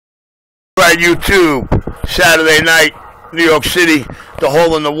Right, YouTube, Saturday night, New York City, the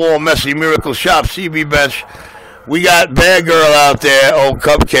Hole in the Wall, Messy Miracle Shop, CB Bench. We got Bad Girl out there, old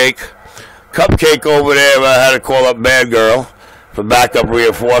Cupcake. Cupcake over there, I had to call up Bad Girl for backup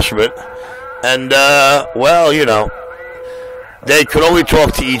reinforcement. And, well, you know, they could only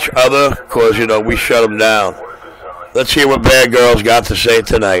talk to each other because, you know, we shut them down. Let's hear what Bad Girl's got to say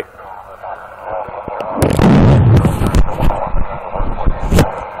tonight.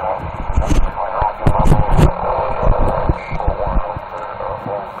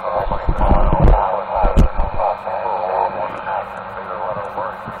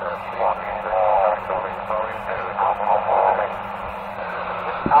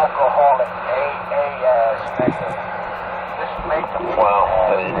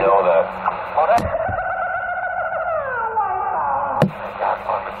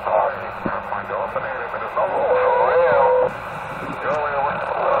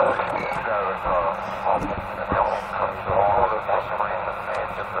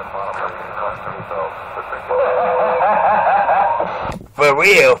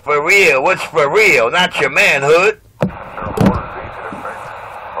 For real, what's for real? Not your manhood.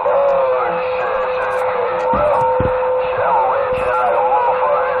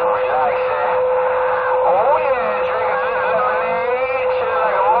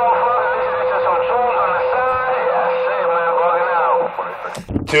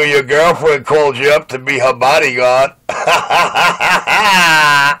 Till your girlfriend called you up to be her bodyguard.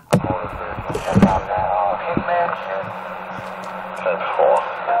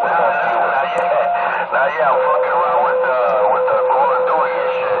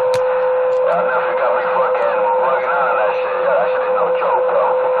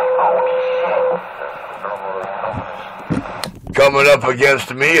 Coming up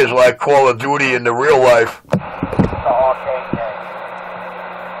against me is like Call of Duty in the real life. It's an arcade game.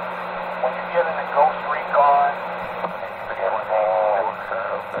 When you get in a Ghost Recon, and you forget what they are,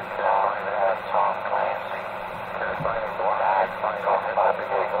 Tom Clancy.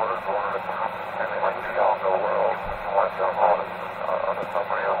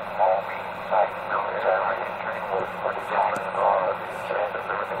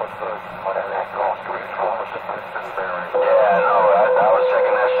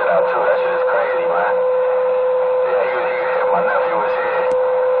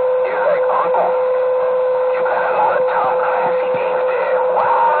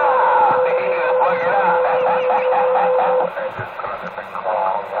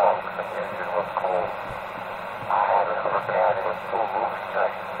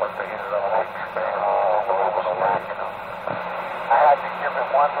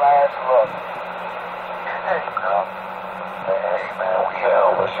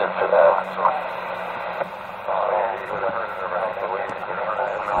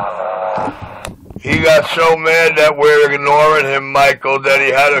 He got so mad that we're ignoring him, Michael, that he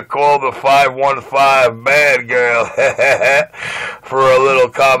had to call the 515 Bad Girl for a little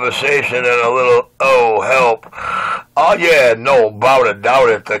conversation and a little, oh, help. Oh, yeah, no, about it, doubt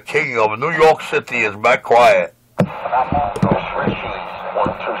it. The king of New York City is back quiet. Those Richie's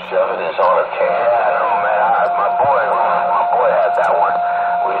 127 is on a tear. I know, man. My boy had that one.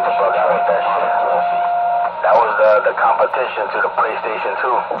 We used to bug out with that shit. That was the competition to the PlayStation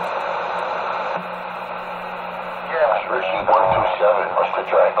 2. Richie 127 must have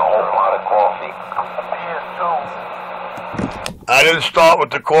drank a whole pot of coffee. PS2. I didn't start with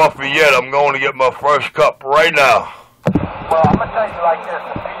the coffee yet. I'm going to get my first cup right now. Well, I'm going to tell you like this.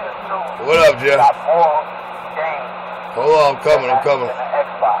 The PS2 What up, Jeff? got more games. Hold on, I'm coming. Than the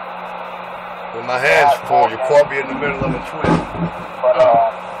Xbox. With my hands full, you caught me in the middle of a twist. But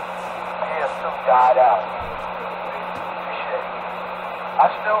PS2 died out. Shit. I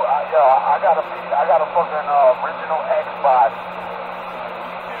got a fucking original Xbox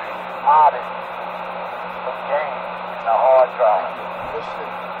audit some games in the hard drive.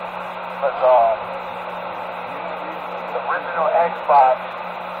 But the original Xbox,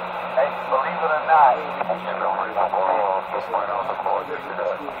 hey, believe it or not, I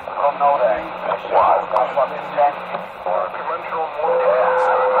don't know that. Wow. I fucking checked it. I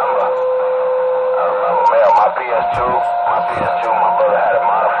remember, man, my PS2, my brother had it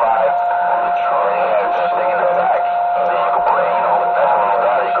modified. He had this thing in the back that you could play, you know, that's when it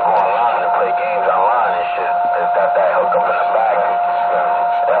started. You could go online and play games online and shit. It's got that hook up in the back.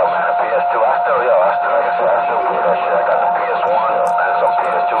 Yo, man, the PS2, like I still play that shit. I got the PS1 and some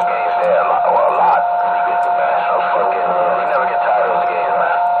PS2 games there, a lot. I was fucking, you never get tired of those games,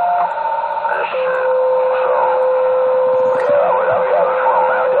 man. That shit. So, yeah, I'll be having fun,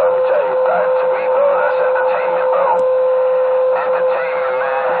 man. Yo, let me tell you, to me, bro, that's entertainment, bro.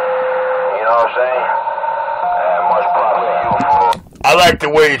 I'm saying? And much props to you, fool. I like the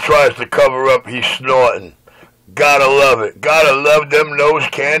way he tries to cover up he's snorting. Gotta love it. Gotta love them nose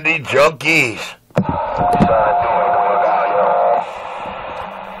candy junkies. Son, do it, work out, yo.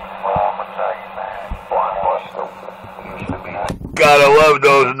 Well, I'm gonna tell you, man. Used to be. Gotta love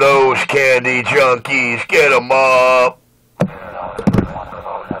those nose candy junkies. Get them up. He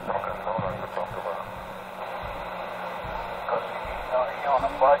on a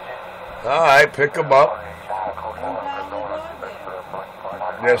budget. All right, pick them up.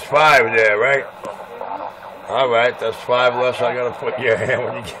 There's 5 there, right? All right, that's 5 less I gotta put in your hand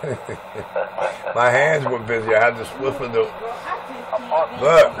when you get it. My hands were busy. I had to split the.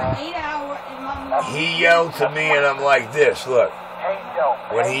 Look, he yelled to me and I'm like this. Look,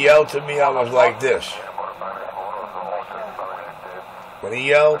 when he yelled to me, I was like this. When he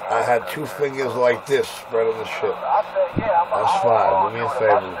yelled, I had 2 fingers like this, spread on the shit. That's 5. Do me a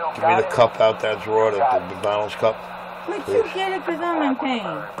favor. Give me the cup out that drawer, the McDonald's cup. But you get it because I'm in pain.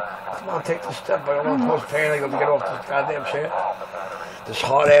 Come on, take the step. I don't want to post pain. I got to get off this goddamn chair. This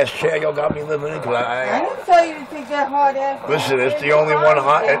hard-ass chair y'all got me living in. Cause I didn't tell you to take that hard ass. Listen, it's the only one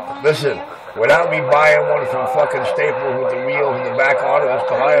hot. Listen, without me buying one from fucking Staples with the wheels in the back on it, that's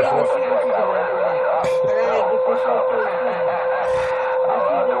the highest one.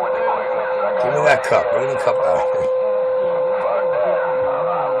 Give me that cup. Bring the cup out.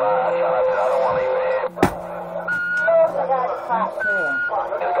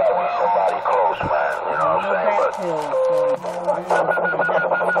 There's gotta be somebody close, man. You know what I'm saying? But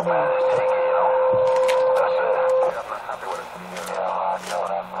just take it, you know. That's it.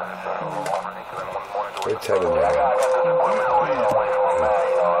 They're telling me. I got this appointment away from man.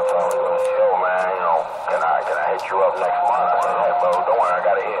 You know, I told him, yo, man, you know, can I hit you up next month? I said, hey, bro, don't worry, I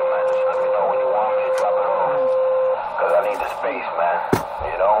got it here, man. Just let me know when you want me to drop it off. Because I need the space, man.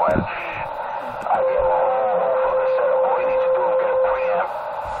 You know, and I get my motherfucker set up. All he needs to do is get a preamp.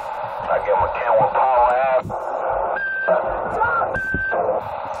 I get my Kenwood power amp.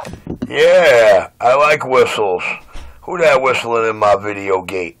 Yeah, I like whistles. Who that whistling in my video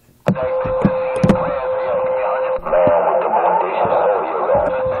gate?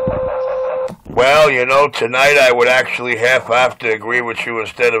 Well, you know, tonight I would actually have to agree with you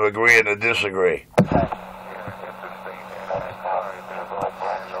instead of agreeing to disagree.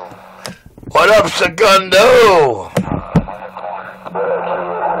 What up, Segundo?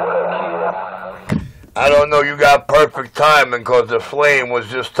 I don't know, you got perfect timing because the flame was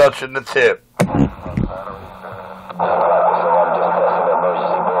just touching the tip.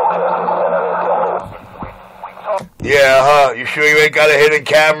 Yeah, huh? You sure you ain't got a hidden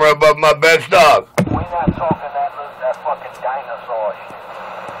camera above my bench, dog? We not talking that fucking dinosaur shit.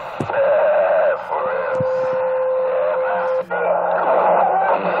 For real. Yeah,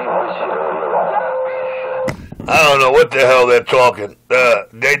 man. I don't know what the hell they're talking.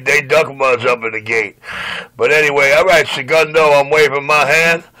 They duck muds up in the gate. But anyway, all right, Segundo, I'm waving my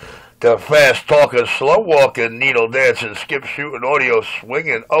hand. The fast talking, slow walking, needle dancing, skip shooting, audio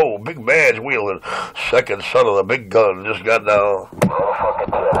swinging. Oh, big badge wheeling. Second son of the big gun just got down. You know,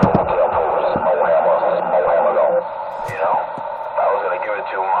 I was gonna give it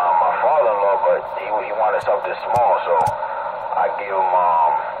to my father-in-law, but he wanted something small, so I gave him.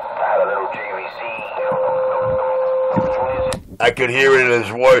 I had a little JVC. I could hear it in his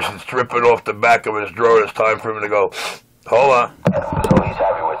voice. It's dripping off the back of his drawer. It's time for him to go. Hold on. So he's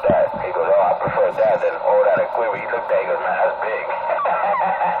happy with that. He goes, oh, I prefer that than all that equipment. He looked at it, he goes, man, that's big.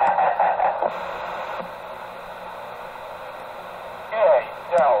 Yeah,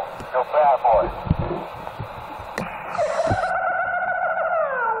 yo, bad boy.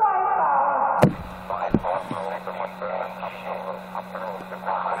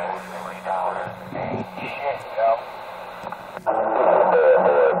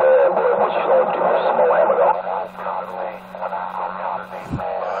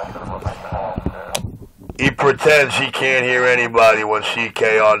 He pretends he can't hear anybody when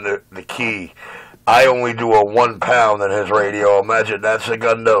CK on the key. I only do a 1 pound in his radio. Imagine that's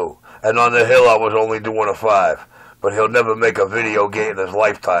Segundo. And on the hill I was only doing a 5. But he'll never make a video game in his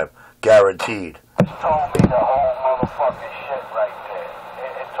lifetime. Guaranteed. It told me the whole motherfucking shit right there.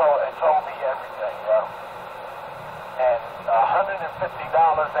 It told me everything, yo. And $150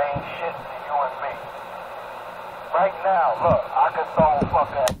 ain't shit to you and me. Right now, look, I could throw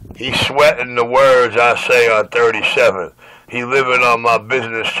fucking... He's sweating the words I say on 37. He living on my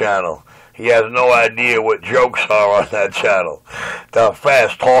business channel. He has no idea what jokes are on that channel. The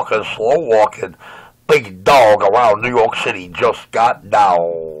fast talking, slow walking, big dog around New York City just got down.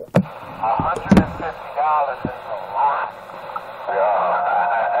 $150 is a lot. Yeah.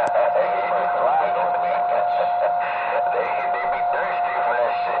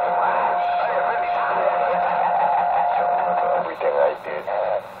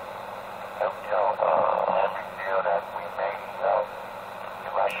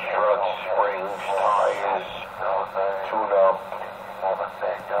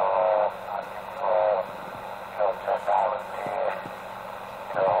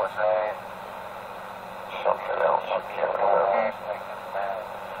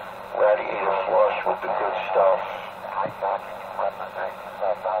 already ate a flush with the good stuff. I got you. You represent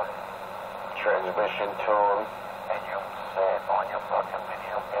yourself out. Transmission tune. And you said on your fucking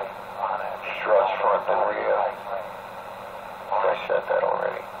video game on it. Struts front and rear. I said that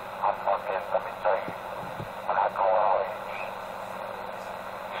already. I'm fucking, let me tell you, when I go out and eat,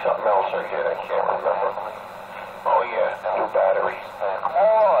 Something else I did, I can't remember. Oh yeah, new battery. come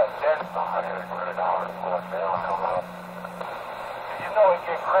on, that's $100 plus, they don't come up. You know it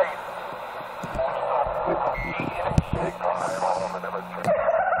get crazy. Eating and shit, going home and everything.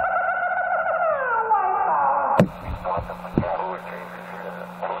 You start to forget.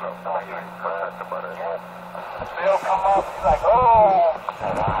 They'll come up, he's like, oh,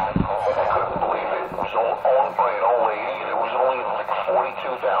 shit, I Couldn't believe it. It was owned by an old lady, and it was only like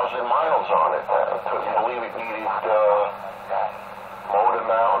 42,000 miles on it. I couldn't believe it needed motor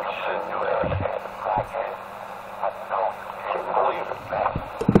mounts and couldn't believe it.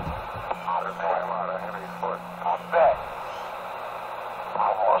 I bet.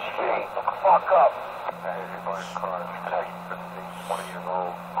 Must be. Look the fuck up. Everybody's car is 15, 20 years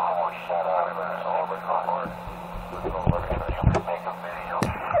old. I want to shut up. It's all over the car. You can make a video.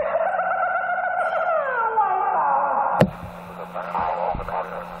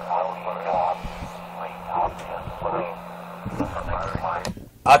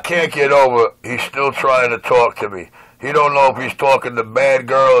 I can't get over he's still trying to talk to me. He don't know if he's talking to Bad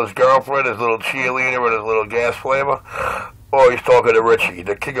Girl, his girlfriend, his little cheerleader with his little gas flavor, or he's talking to Richie,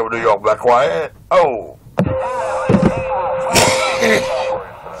 the king of New York. Black Quiet. Oh.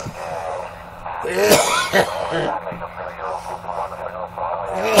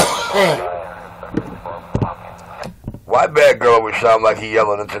 Why Bad Girl always sound like he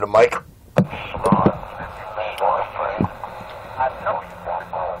yelling into the mic? I know you got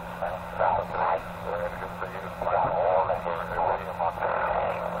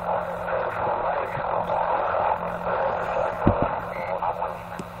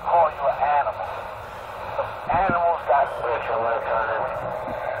call you an animal. Animals got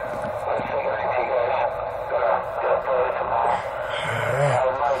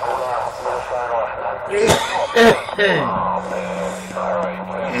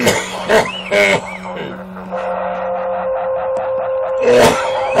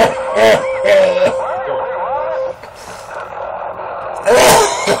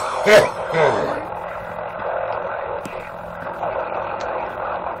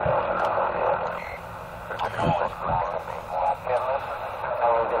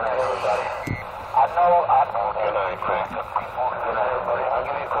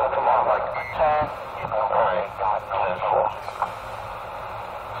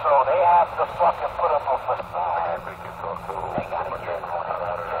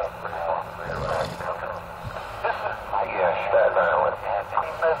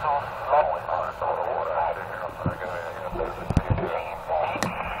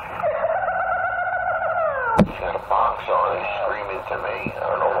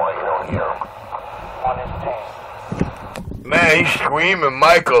Man, he's screaming,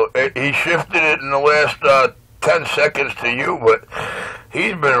 Michael. He shifted it in the last 10 seconds to you, but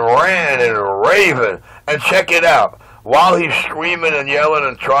he's been ranting and raving. And check it out. While he's screaming and yelling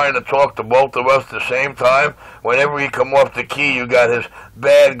and trying to talk to both of us at the same time, whenever he come off the key, you got his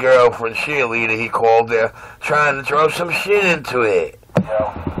bad girlfriend cheerleader, he called there, trying to throw some shit into it.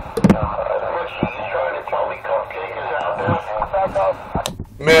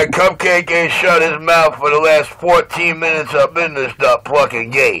 Man, Cupcake ain't shut his mouth for the last 14 minutes up in this fucking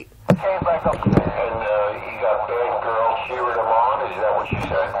gate. And you got Bad Girl cheering him on, is that what you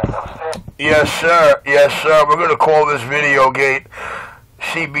said? Yes, sir. Yes, sir. We're going to call this video gate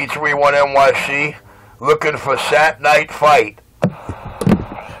CB31NYC, looking for Sat Night Fight. Yeah,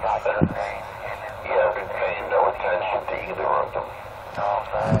 I've been paying no attention to either of them.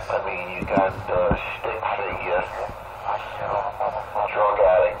 I mean, you got Stick Figure, Drug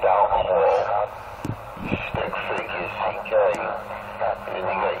Addict Alcohol, Stick Figure CK, and then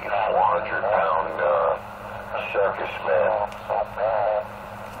you got your 400-pound circus man.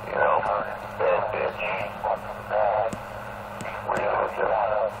 You know, bad bitch. What are you gonna do?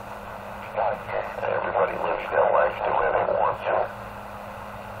 Everybody lives their life the way they want to.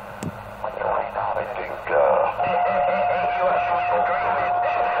 You know, I think,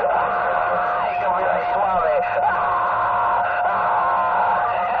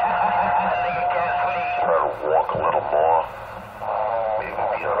 walk a little more, maybe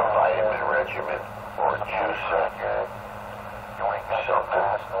be on a vitamin regimen or a juicer, something,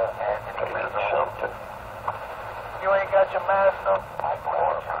 maybe something. You ain't got your mask up?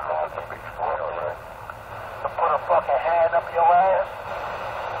 To put a fucking hand up your ass?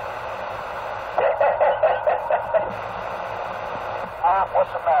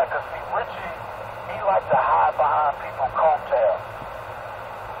 what's the matter? Because see, Richie, he like to hide behind people's coattails.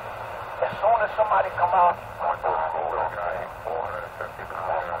 As soon as somebody come out, but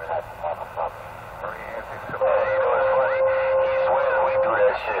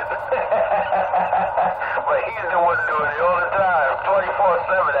he's the one doing it all the time,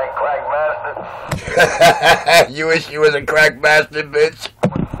 24/7, that crack bastard. You wish you was a crack bastard, bitch.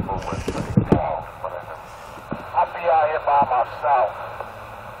 I'll be out here by myself.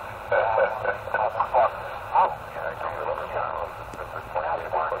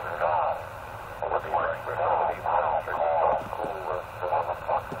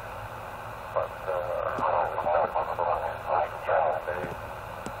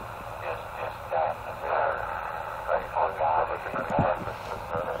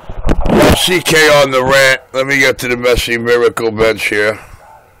 CK on the rant. Let me get to the Messy Miracle bench here.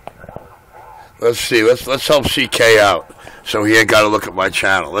 Let's see. Let's help CK out so he ain't got to look at my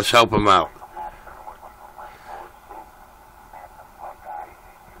channel. Let's help him out.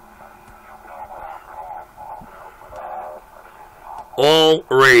 All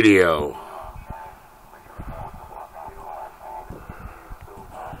radio.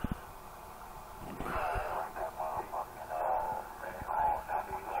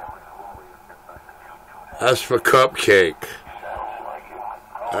 That's for Cupcake.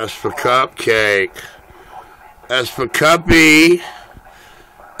 That's for Cupcake. That's for Cuppy.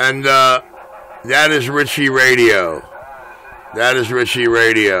 And that is Richie Radio. That is Richie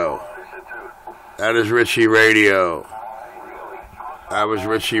Radio. That is Richie Radio. That was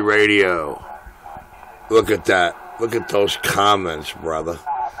Richie Radio. Look at that. Look at those comments, brother.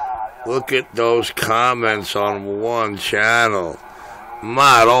 Look at those comments on one channel.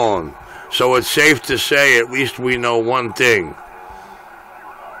 Mod on. So it's safe to say at least we know one thing.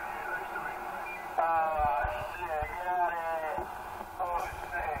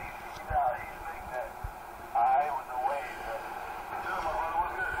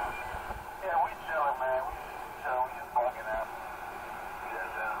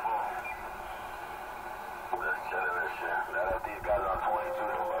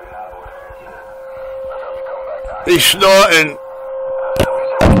 He's snorting.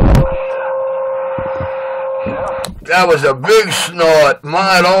 That was a big snort.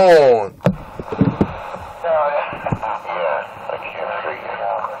 Mod on. Yeah, I can't figure it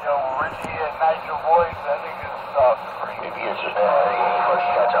out. Yo, Richie and Nitro Voice, that nigga's crazy. Maybe it's just that he ain't put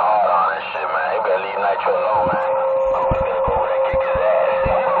such a hard on and shit, man. He better leave Nitro alone, man. I'm gonna go over there and kick his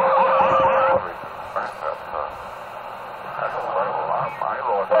ass.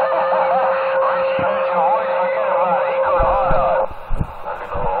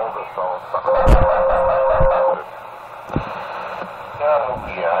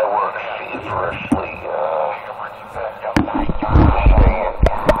 Yeah, I work feverishly, staying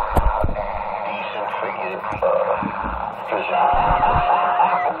decent figure,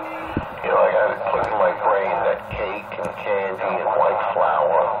 you know, I gotta put in my brain that cake and candy and white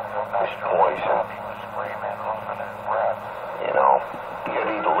flour is poison. You know, you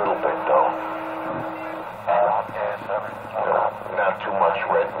gotta eat a little bit though. You know, not too much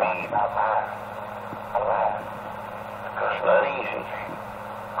red meat. It's not easy.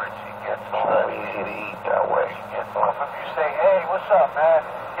 It's not easy to eat that way. If you say, hey, what's up, man,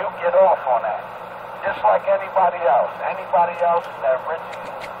 you get off on that. Just like anybody else. Anybody else that Richie...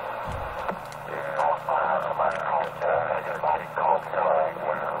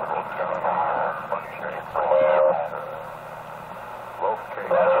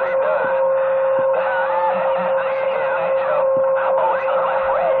 That's what he does.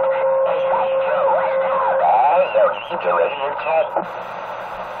 Keep your ready and check.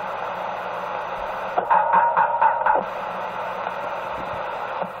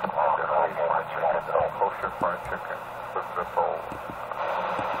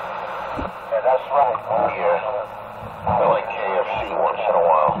 Yeah, that's right. Yeah. I like KFC once in a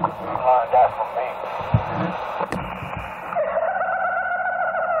while. You learned that from me.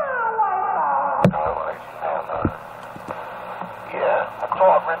 Yeah. I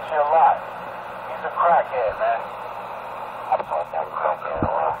taught Richie a lot. He's a crackhead, man. I taught that crackhead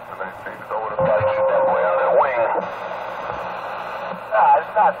a lot. Gotta keep that boy on that wing. Nah,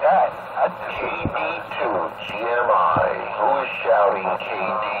 it's not that. KD2 GMI. Who is shouting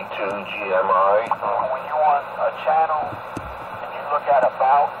KD2 GMI? When you're on a channel and you look at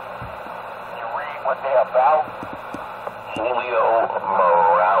about, you read what they're about. Julio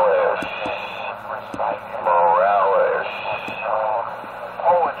Morales. Morales.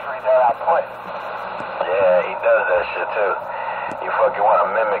 Poetry that I put. Yeah, he does that shit too. You fucking want to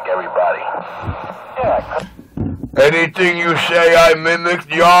mimic everybody. Yeah. Anything you say I mimicked,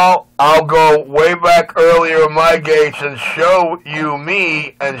 y'all, I'll go way back earlier in my gates and show you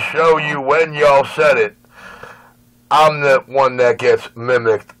me and show you when y'all said it. I'm the one that gets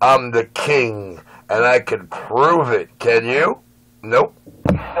mimicked. I'm the king, and I can prove it. Can you? Nope.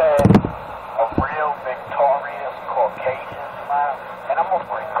 He said a real victorious Caucasian smile, and I'm gonna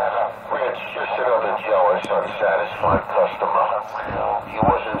bring that up. Rich, just another jealous, unsatisfied customer. He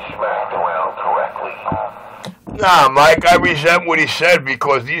wasn't smacked around correctly. Nah, Mike, I resent what he said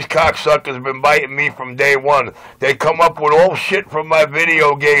because these cocksuckers been biting me from day one. They come up with all shit from my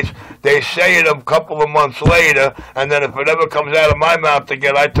video gates. They say it a couple of months later, and then if it ever comes out of my mouth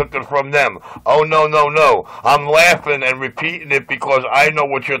again, I took it from them. Oh, no, no, no. I'm laughing and repeating it because I know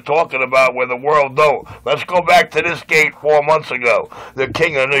what you're talking about where the world don't. Let's go back to this gate 4 months ago. The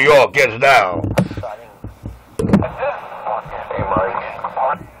king of New York gets down. Hey, Mike.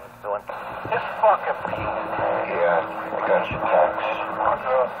 This fucking piece. Yeah, I got your text.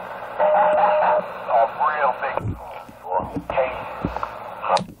 A real big Caucasian.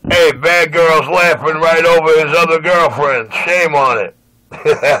 Hey, bad girl's laughing right over his other girlfriend. Shame on it.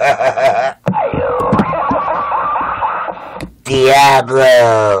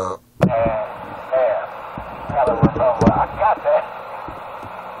 Diablo. I got that.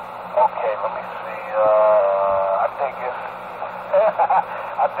 Okay, let me see.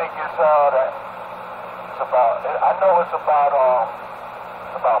 I think it's about. I know it's about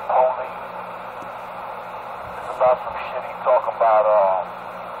police. It's about some shit he talk about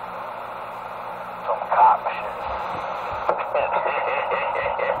some cop shit.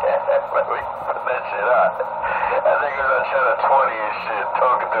 Let me put that shit on. I think it was on Channel 20 and shit,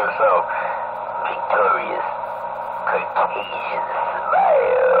 talking to himself. Victorious Caucasian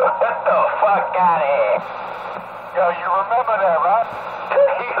smile. Get the fuck out of here. Yo, you remember that, right?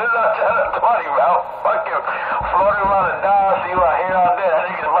 He was on Channel 20, Ralph. Fucking floating around the Dallas, he was here all day. I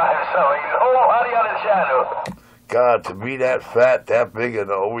think he's by himself. He's honey on the channel. God, to be that fat, that big, and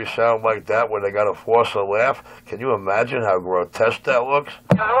to always sound like that when they gotta force a laugh, can you imagine how grotesque that looks?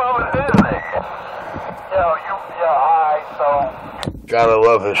 What's wrong with this nigga? Alright, so... Gotta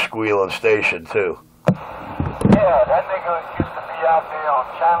love his squealing station, too. Yeah, that nigga used to be out there on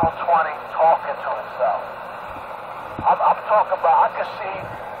Channel 20 talking to himself. I'm talking about, I can see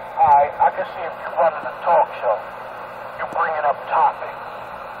if you're running a talk show, you're bringing up topics.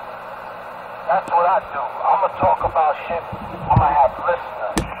 That's what I do. I'm going to talk about shit, I'm going to have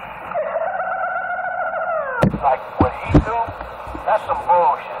listeners. Like what he do, that's some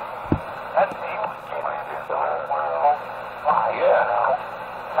bullshit. He was giving his whole world life. Yeah.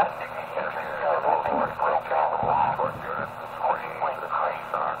 That nigga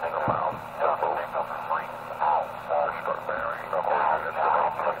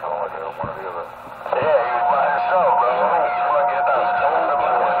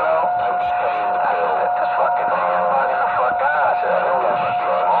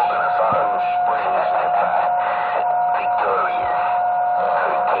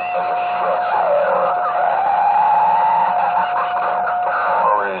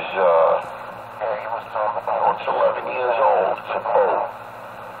It's 11 years old, it's a boat.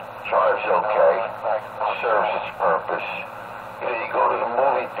 Drives okay, serves its purpose. You know, you go to the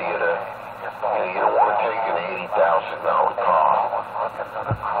movie theater, you don't want to take an $80,000 car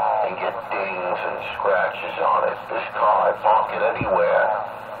and get dings and scratches on it. This car, I park it anywhere,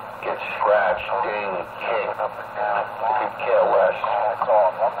 gets scratched, ding, kicked. Could care less.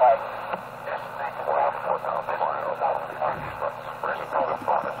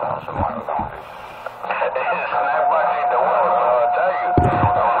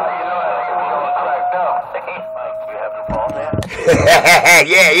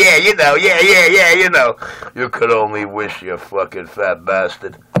 Yeah, you know. You could only wish, you fucking fat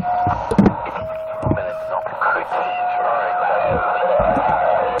bastard.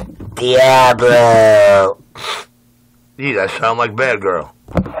 Diablo. Gee, that sound like bad girl.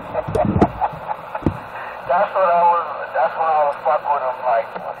 That's when I was fucking with him, like,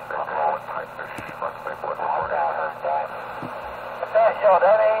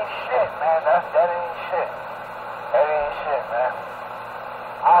 that ain't shit, man. That ain't shit. That ain't shit, man.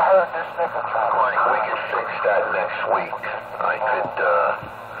 I heard this nigga Mike, we can fix that next week.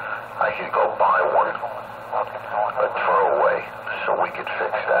 I could go buy one, a throwaway, so we could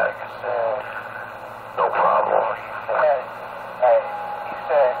fix that. No problem. He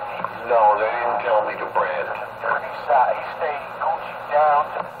said, no, they didn't tell me the brand. He stayed Gucci down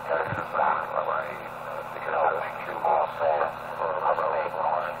to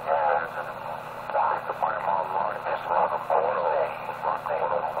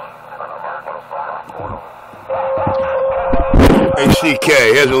Hey, CK,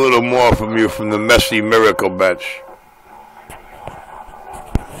 here's a little more from you from the Messy Miracle bench.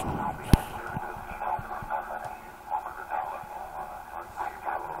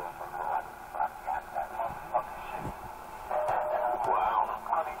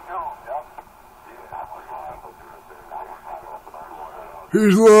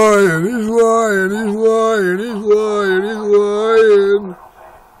 He's lying, he's lying, he's lying, he's lying, he's lying.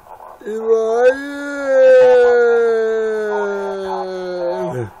 He's lying.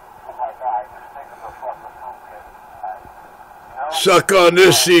 Suck on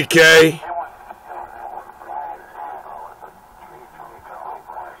this, CK.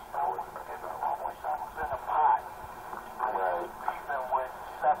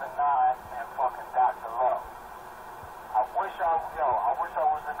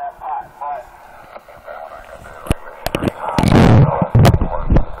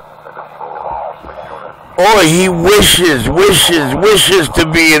 Oh, he wishes to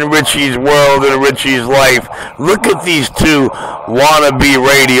be in Richie's world and Richie's life. Look at these two wannabe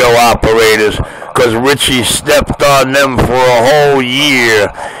radio operators, because Richie stepped on them for a whole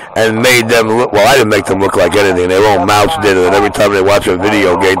year and made them look, well, I didn't make them look like anything. Their own mouths did it, and every time they watch a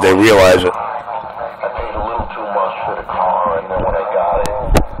video game, they realize it. I paid a little too much for the car, and then when I got it,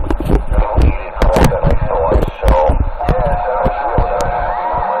 I needed more than I thought, so I was really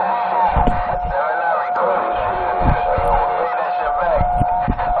unhappy with my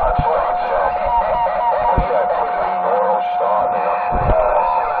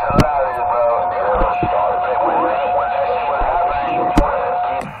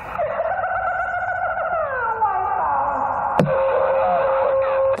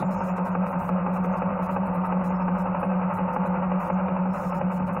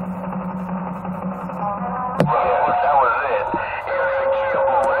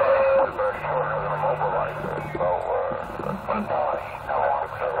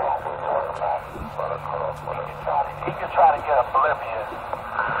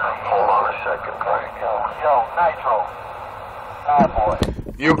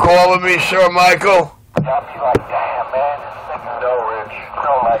You calling me, Sir Michael? I'll be like, damn, man, this nigga. No, Rich.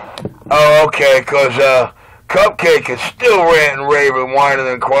 Oh, okay, because Cupcake is still ranting, raving, whining,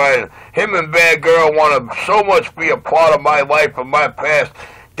 and crying. Him and Bad Girl want to so much be a part of my life and my past.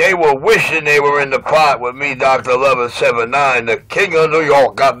 They were wishing they were in the pot with me, Dr. 1179, the king of New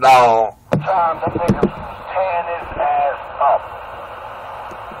York, up now. Time the niggas was tearing his ass up.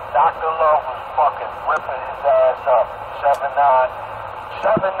 Dr. Love was fucking ripping his ass up.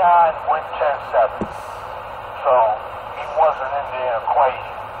 7-9 went 10-7. So he wasn't in the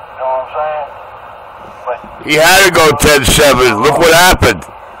equation. You know what I'm saying? But he had to go 10-7. Look what happened.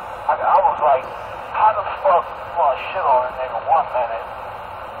 I was like, how the fuck you want to shit on a nigga 1 minute,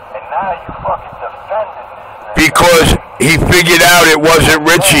 and now you fucking defending this nigga? Because he figured out it wasn't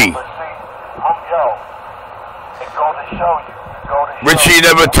Richie. But see, it go to show you. Richie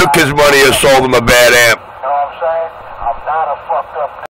never took his money or sold him a bad amp.